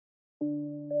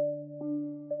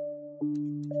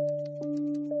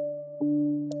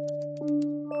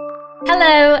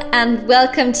Hello and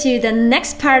welcome to the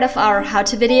next part of our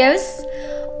how-to videos.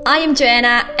 I am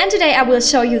Joanna and today I will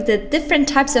show you the different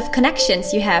types of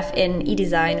connections you have in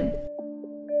eDESIGN.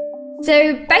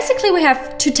 So basically we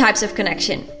have two types of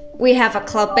connection. We have a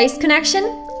cloud-based connection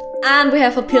and we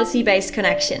have a PLC-based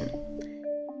connection.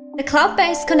 The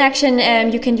cloud-based connection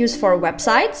you can use for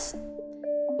websites.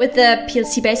 With the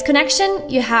PLC-based connection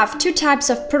you have two types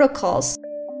of protocols.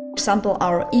 For example,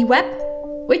 our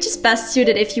eWeb, which is best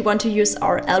suited if you want to use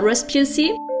our elrest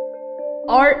PLC,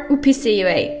 or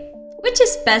OPC-UA, which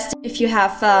is best if you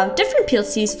have different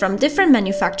PLCs from different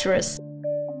manufacturers.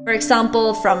 For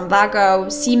example, from Vago,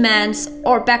 Siemens,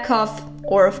 or Beckhoff,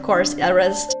 or of course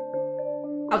elrest.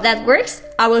 How that works,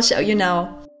 I will show you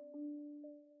now.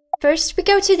 First, we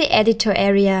go to the editor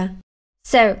area.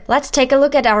 So, let's take a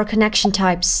look at our connection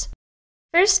types.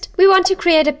 First, we want to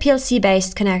create a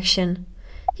PLC-based connection.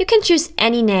 You can choose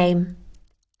any name.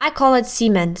 I call it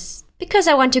Siemens, because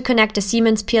I want to connect the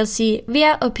Siemens PLC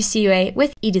via OPC-UA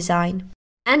with eDESIGN.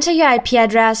 Enter your IP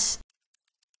address.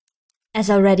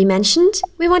 As already mentioned,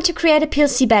 we want to create a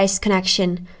PLC-based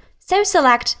connection, so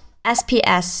select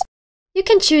SPS. You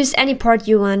can choose any port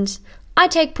you want. I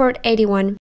take port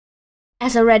 81.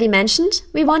 As already mentioned,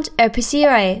 we want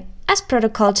OPC-UA as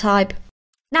protocol type.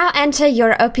 Now enter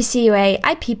your OPC-UA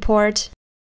IP port.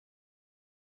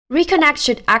 Reconnect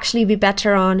should actually be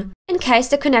better on, in case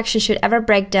the connection should ever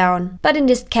break down, but in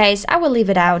this case I will leave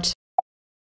it out.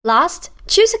 Last,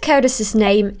 choose a codesys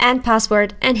name and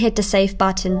password and hit the Save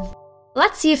button.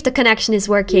 Let's see if the connection is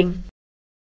working.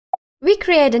 We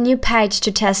create a new page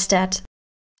to test that.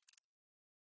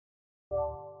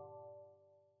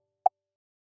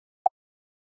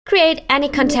 Create any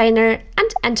container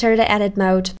and enter the edit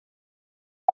mode.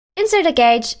 Insert a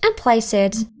gauge and place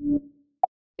it.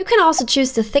 You can also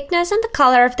choose the thickness and the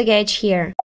color of the gauge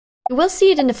here. You will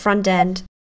see it in the front end.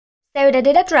 So that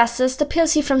it addresses the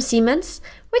PLC from Siemens,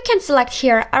 we can select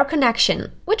here our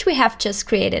connection, which we have just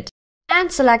created,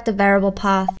 and select the variable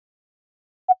path.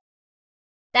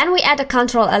 Then we add a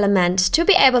control element to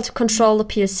be able to control the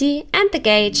PLC and the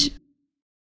gauge.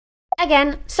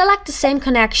 Again, select the same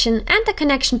connection and the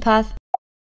connection path.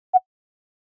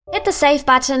 Hit the Save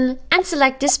button and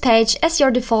select this page as your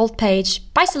default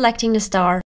page by selecting the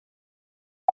star.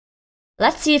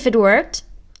 Let's see if it worked,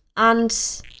 and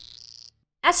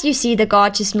as you see, the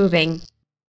gauge is moving.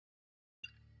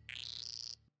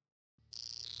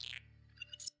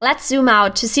 Let's zoom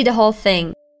out to see the whole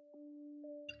thing.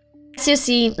 As you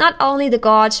see, not only the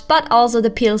gauge, but also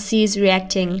the PLC is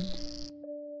reacting.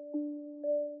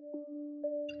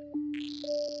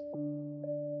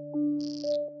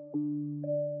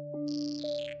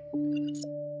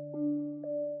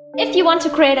 If you want to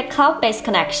create a cloud-based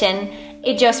connection,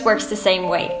 it just works the same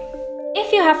way.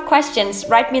 If you have questions,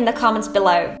 write me in the comments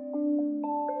below.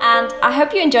 And I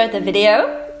hope you enjoyed the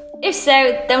video. If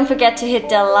so, don't forget to hit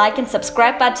the like and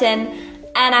subscribe button,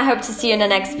 and I hope to see you in the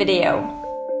next video.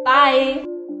 Bye!